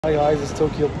Hi guys, it's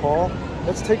TokyoPaul.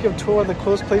 Let's take a tour of the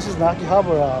close places in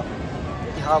Akihabara.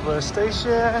 Akihabara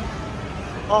Station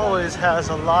always has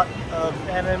a lot of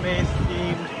anime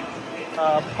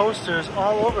themed posters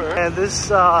all over. And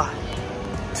this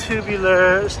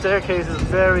tubular staircase is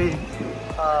very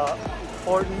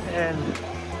important and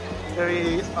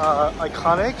very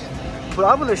iconic. But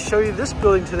I'm going to show you this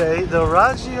building today, the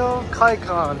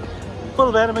Radiokaikan, full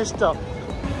of anime stuff.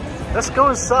 Let's go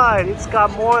inside. It's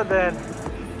got more than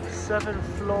 7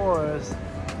 floors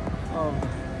of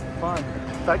fun.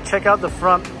 In fact, check out the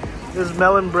front. There's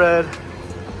melon bread,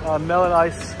 melon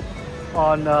ice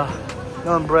on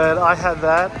melon bread. I had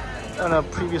that on a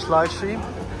previous live stream.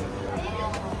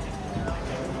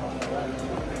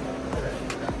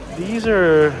 These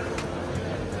are,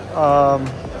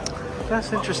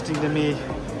 that's interesting to me,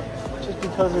 just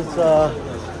because it's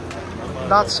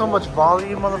not so much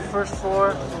volume on the first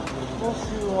floor.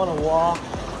 Mostly we want to walk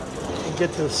and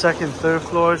get to the second, third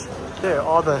floors. There,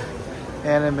 all the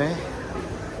anime.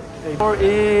 The floor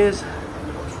is,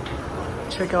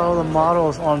 check out all the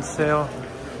models on sale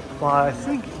by, I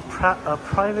think,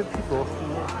 private people.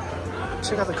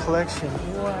 Check out the collection.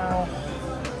 Wow.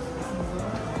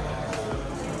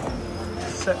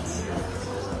 Sets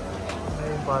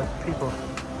made by people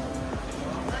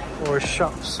or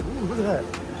shops. Ooh, look at that.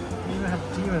 You even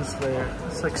have Demon Slayer.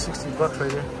 It's like 60 bucks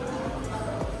right here.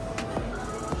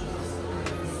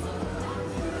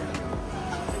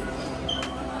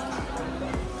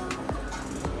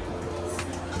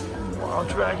 Wow,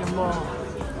 Dragon Ball.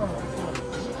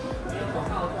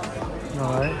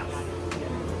 Alright.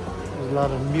 There's a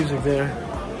lot of music there.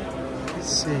 Let's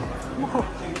see. Whoa.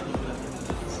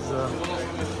 This is a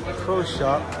pro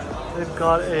shop. They've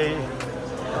got a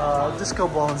disco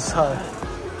ball inside.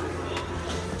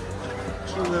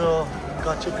 Cute little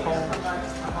gachapon,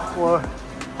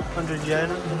 400 yen.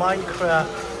 Minecraft.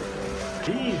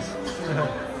 Jeez.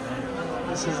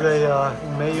 This is a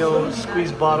mayo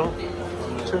squeeze bottle.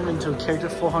 Turned into a character,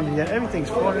 400 yen. Everything's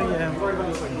 400 yen.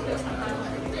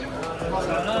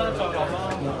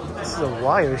 This is a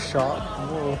wire shop.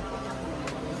 Whoa.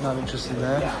 Not interested in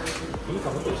that.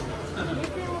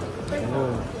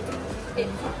 Whoa.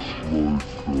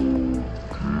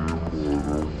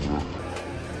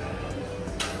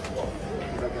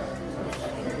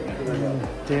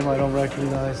 Damn, I don't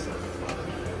recognize.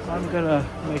 I'm gonna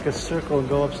make a circle and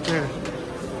go upstairs.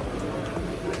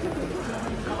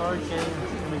 Card game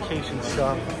communication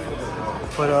shop.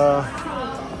 But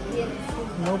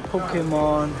no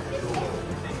Pokemon.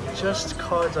 Just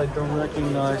cards I don't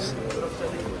recognize.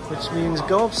 Which means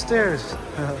go upstairs.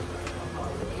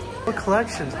 What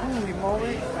collections? Holy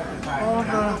moly. All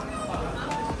the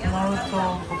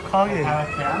Naruto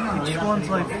Hokage. Each one's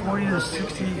like 40 to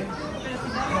 60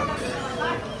 bucks.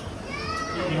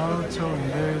 Naruto in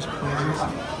various places.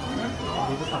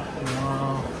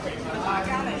 Wow.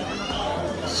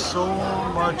 So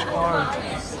much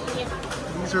cards.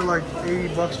 These are like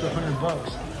 80 bucks to 100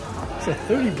 bucks. It's at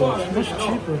 30 bucks, much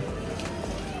cheaper.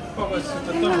 Look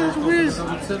at this Wiz,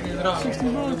 60 bucks.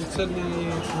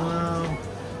 Wow.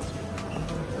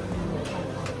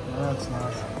 That's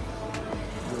nice.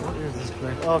 What is this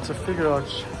place? Oh, it's a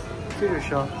figure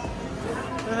shop.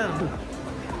 Yeah.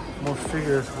 More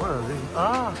figures. What are these?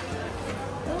 Ah!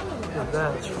 Look at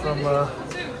that. It's from, I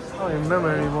don't even remember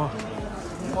anymore.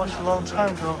 I watched a long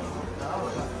time ago.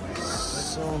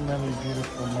 So many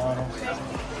beautiful models.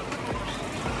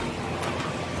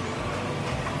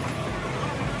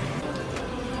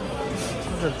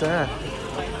 Look at that.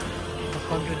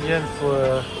 100 yen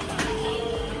for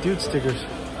dude stickers.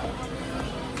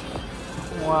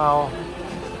 Wow.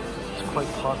 It's quite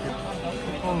popular.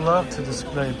 People love to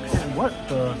display pin. What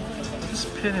the? This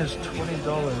pin is $20.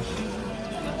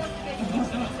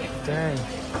 Dang.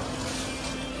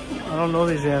 I don't know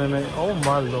these anime. Oh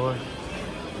my lord.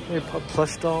 Maybe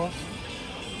plush dolls.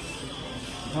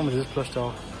 How much is this plush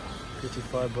doll?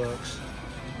 55 bucks.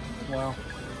 Wow.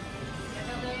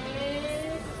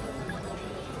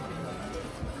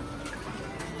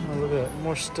 Oh, look at that.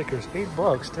 More stickers. 8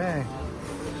 bucks. Dang.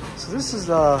 So this is,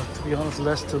 to be honest,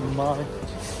 less to my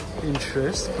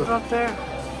interest. But out there.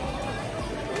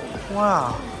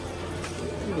 Wow.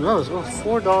 Even those. Oh,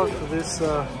 $4 for this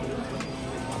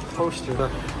poster. The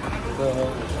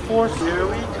fourth. Here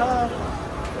we come.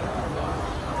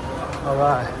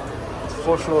 Alright.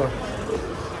 4th floor.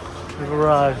 We've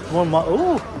arrived. More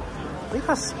ooh! They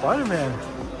got Spider-Man.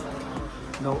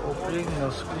 No opening, no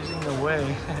squeezing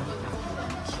away.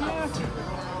 Cute.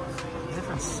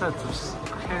 Different sets of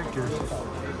characters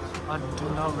I do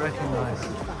not recognize.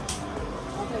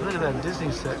 Look at that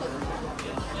Disney set.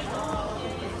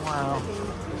 Wow.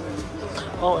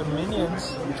 Oh, and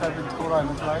Minions, which I've been told I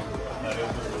look like.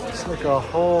 It's like a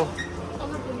whole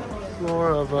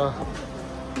floor of look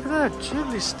at that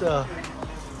Ghibli stuff.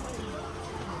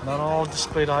 Not all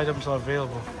displayed items are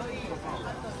available.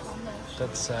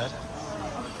 That's sad.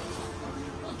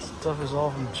 Stuff is all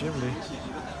from Ghibli.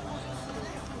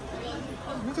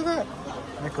 Look at that.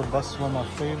 Nickel Bus is one of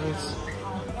my favorites.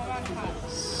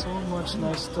 So much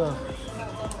nice stuff.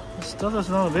 The stuff that's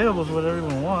not available is what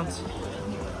everyone wants.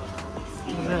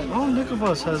 Look at that. Oh, Nickel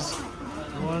Bus has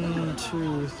 1,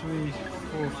 2, 3,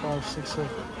 4, 5, 6, 7.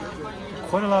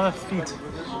 Quite a lot of feet.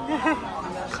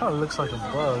 Kind of looks like a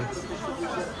bug.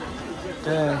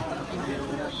 Dang.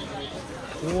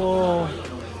 Whoa.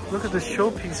 Look at the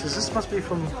showpieces. This must be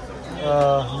from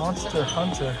Monster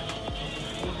Hunter.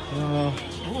 Oh,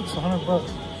 it's $100.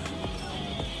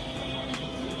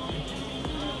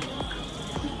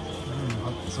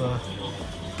 It's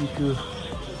Iku.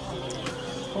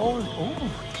 Oh, look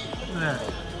at that.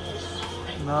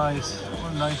 Nice.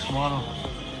 What a nice model.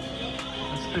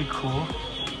 That's pretty cool.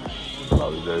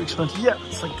 Probably very expensive. Yeah,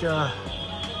 it's like $300,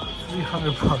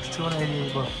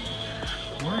 $288.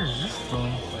 Where is this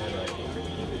from?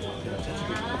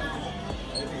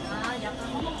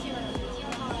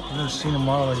 I've never seen a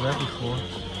model like that before.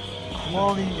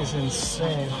 Quality is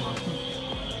insane.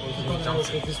 Oh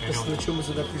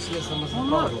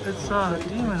look, it's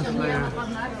Demon Slayer.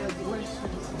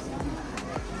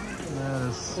 That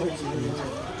is sweet.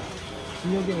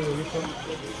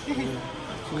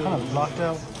 Kind of blocked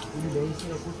out.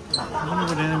 I wonder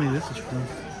what enemy this is from.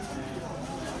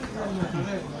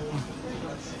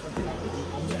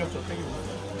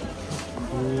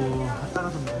 Oh,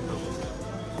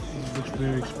 it looks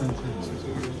very expensive.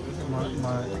 Oh,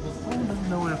 doesn't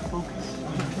know where to focus.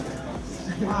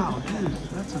 Wow, dude,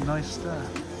 that's a nice stack.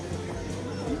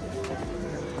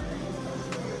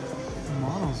 The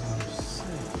models are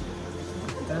sick.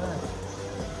 Look at that.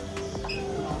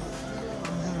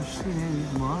 I've never seen any of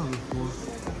these models before.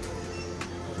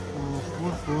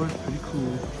 Oh, 4 is pretty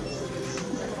cool.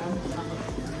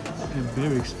 And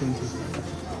very expensive.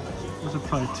 Those are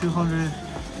probably $200,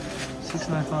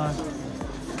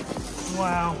 $695.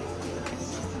 Wow.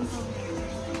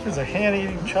 There's a hand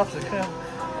eating chopstick.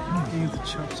 Eating the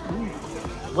chopstick. Ooh.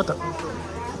 What the?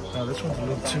 Now this one's a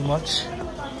little too much.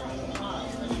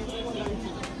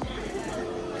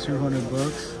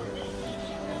 $200.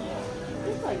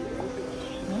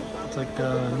 It's like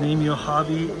name your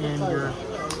hobby and your. I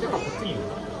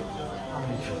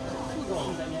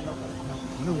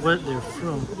wonder what they're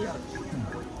from.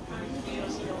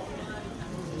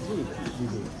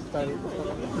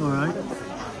 Alright.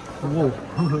 Whoa.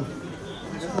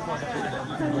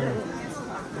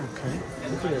 Okay.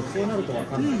 These are kind of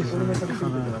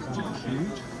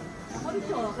huge.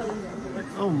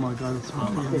 Oh my god, it's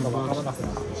 $100.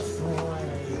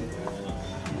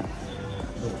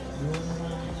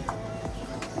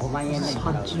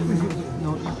 Hajime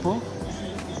no Ippo?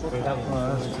 Oh,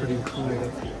 that's pretty cool.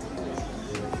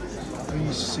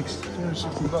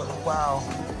 $360. Wow.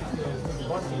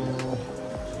 Whoa.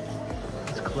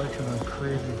 This collection is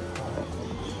crazy.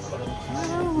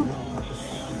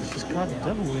 She's got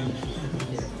devil wings.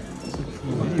 It's like from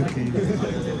a video game.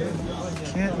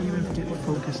 Can't even get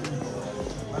focused in.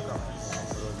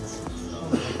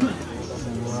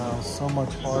 Wow, so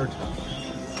much art.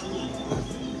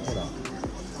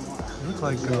 They look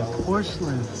like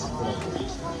porcelain.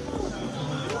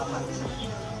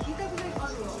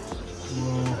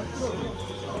 Whoa.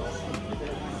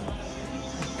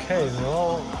 Okay, they're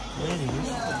all ladies.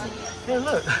 Hey,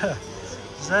 look.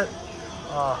 Is that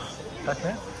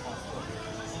Batman?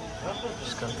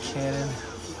 Just got a cannon.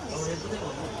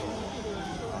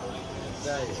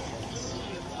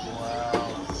 Wow.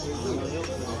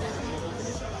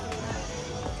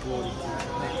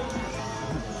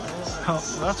 Oh,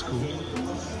 that's cool.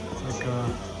 Like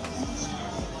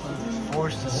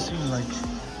forced to see like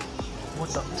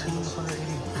what's up 280.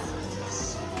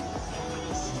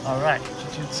 Alright,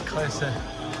 Jujutsu Kaisen.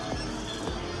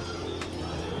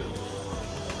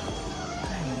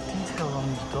 Dang, the details on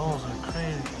these dolls are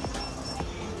crazy.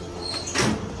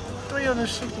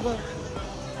 $360.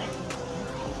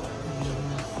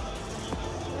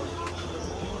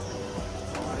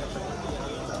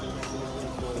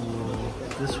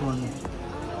 This one,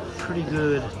 pretty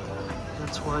good.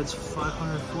 That's why it's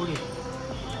 $540.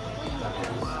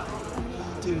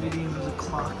 Dude, it even has a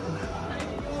clock.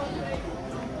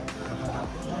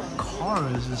 Car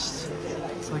is just,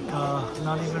 it's like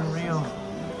not even real.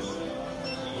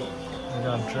 We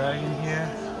got a dragon here,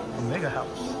 Omega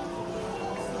House.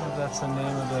 That's the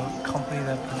name of the company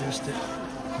that produced it.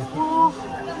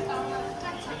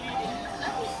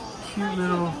 cute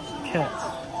little cats.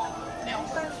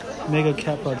 Mega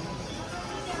cat bud.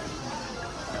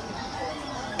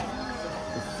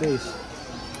 The face.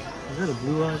 Is that a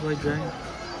blue eyes white dragon?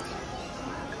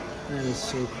 That is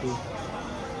so cool.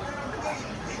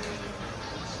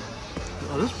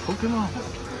 Oh, this Pokemon.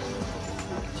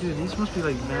 Dude, these must be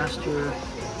like master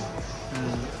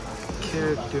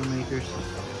character makers.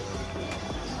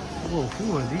 Whoa,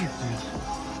 who are these dudes?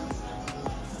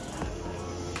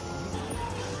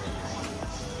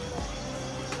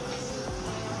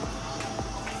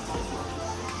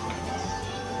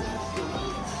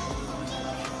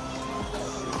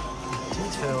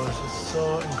 Detail is just so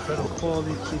incredible.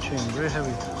 Quality keychain, very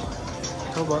heavy.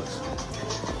 $12.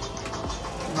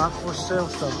 Not for sale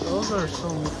stuff. Those are so.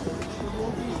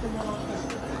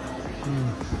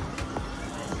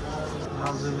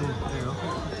 Now zoom in. There you go.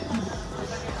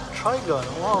 Trigun.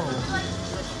 Wow.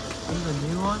 This is a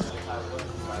new one.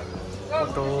 What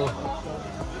the?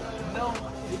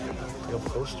 A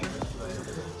poster.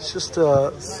 It's just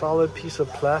a solid piece of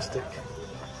plastic.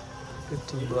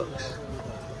 $15.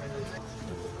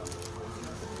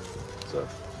 So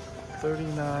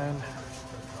 39.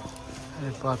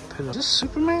 And I bought pillow. Is this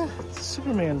Superman? It's a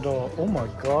Superman doll. Oh my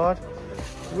god.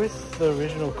 With the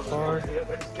original card.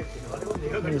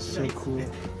 That is so cool.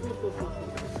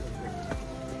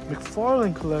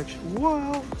 McFarlane collection.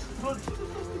 Wow.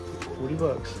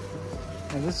 $40.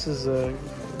 And this is a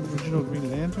original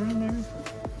Green Lantern, maybe?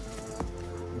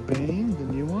 Bane, the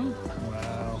new one.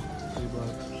 Wow.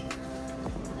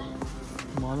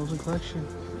 $30. Models and collection.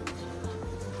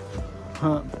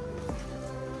 Huh.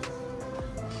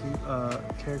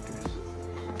 Characters.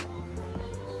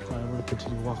 Alright, we're gonna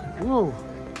continue walking. Whoa!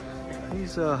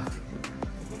 These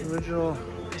original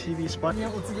TV spot.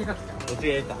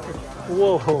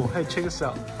 Whoa! Hey, check this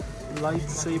out.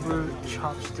 Lightsaber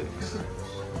chopsticks.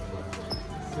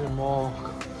 They're all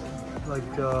like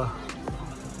the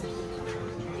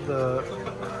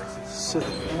Sith.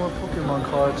 More Pokemon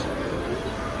cards.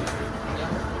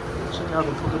 Check out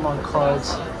the Pokemon cards.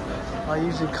 I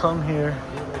usually come here.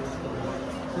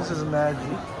 This is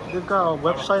magic. They've got a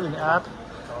website and app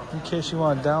in case you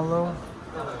want to download.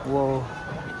 Whoa.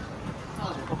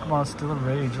 Pokemon's still in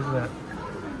rage. Look at that.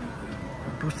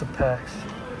 Booster packs.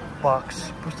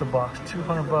 Booster box.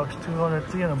 $200, 200,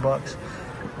 $300.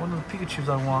 One of the Pikachus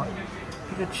I want.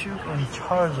 Pikachu and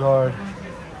Charizard.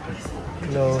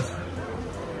 Glows.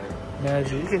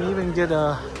 Magic. You can even get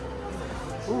a.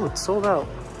 Ooh, it's sold out.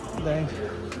 Dang.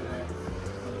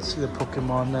 See the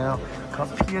Pokemon now. Got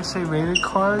PSA rated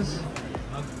cards.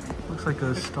 Looks like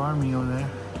a Starmie over there.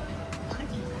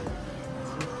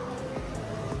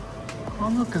 Oh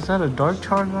look, is that a Dark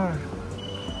Charizard?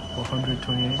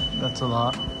 128, that's a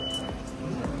lot.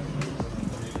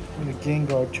 And a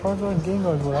Gengar. Charizard and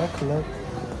Gengar is what I collect.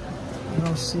 You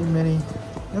don't see many.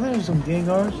 And there's some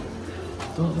Gengars.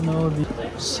 Don't know the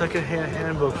secondhand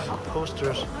handbooks,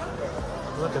 posters.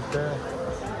 Look at that.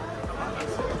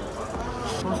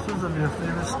 Posters of your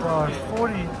favorite stars.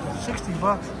 40, 60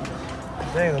 bucks.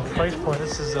 Dang, the price point.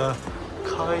 This is a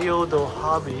Kyoto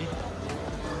Hobby.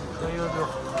 Kyoto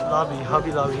Lobby,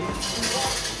 Hobby Lobby.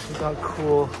 We got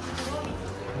cool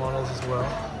models as well.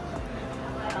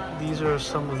 These are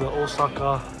some of the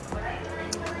Osaka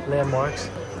landmarks.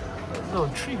 There's a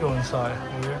little tree go inside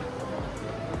here.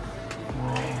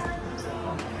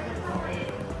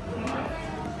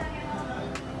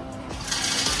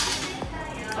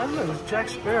 I don't know, it's Jack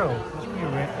Sparrow. This would be a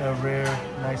rare,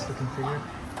 nice looking figure.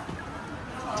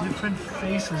 Different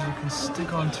faces you can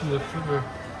stick onto the figure.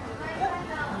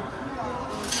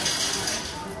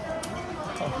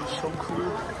 Oh, so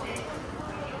cool.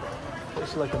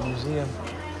 Looks like a museum.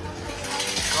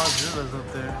 Godzilla's up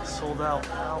there, sold out.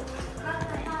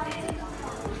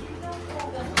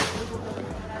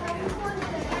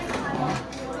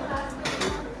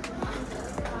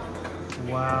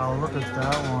 Wow, look at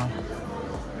that one.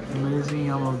 Amazing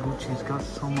Yamaguchi's got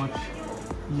so much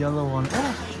yellow on it.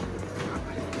 Oh.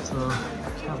 So,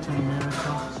 Captain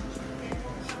America.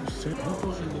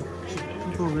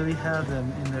 People really have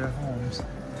them in their homes.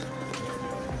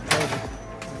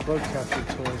 Bug capture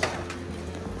toys.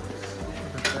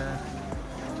 Look at that.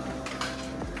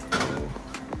 Oh,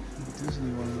 the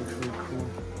Disney one looks really cool.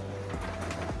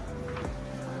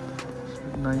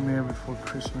 Nightmare Before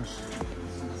Christmas.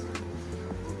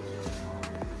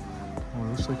 Oh,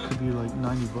 looks like it could be like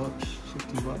 90 bucks,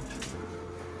 50 bucks.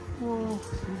 Whoa,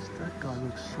 that guy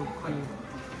looks so cool.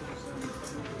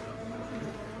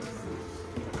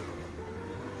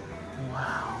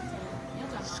 Wow.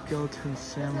 Skeleton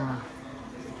Samurai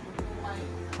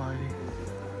fighting.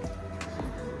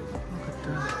 Look at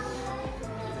that.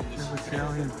 There's a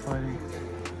Stallion fighting.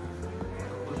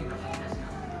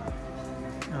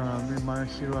 My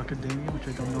Hero Academia, which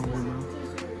I don't know very well.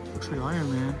 Looks like Iron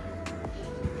Man.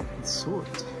 With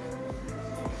swords.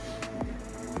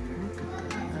 Look at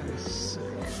that. That is sick.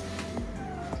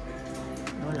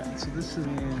 Oh yeah, so this is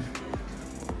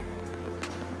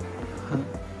I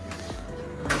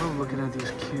love looking at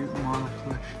these cute model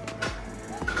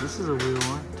collections. This is a weird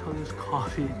one. Tony's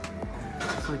coffee.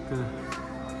 It's like the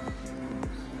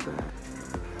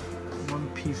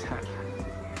one-piece hat.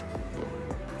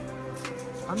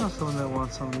 I know someone that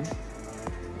wants some of these.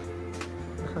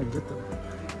 Where can I get them?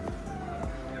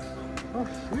 Oh,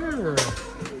 here!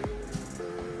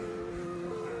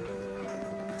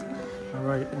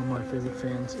 Alright, one of my favorite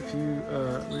fans. If you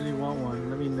really want one,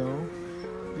 let me know.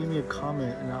 Leave me a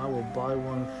comment and I will buy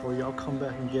one for you. I'll come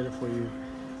back and get it for you.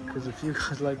 Because if you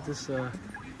guys like this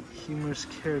humorous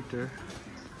character,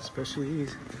 especially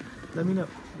these, let me know.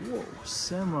 Whoa,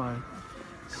 samurai,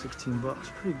 16 bucks,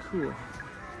 pretty cool.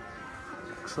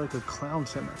 Looks like a clown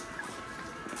center.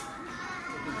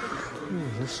 Ooh,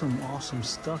 there's some awesome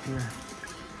stuff here.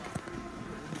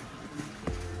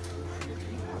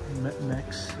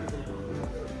 Mechs,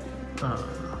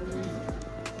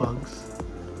 bugs.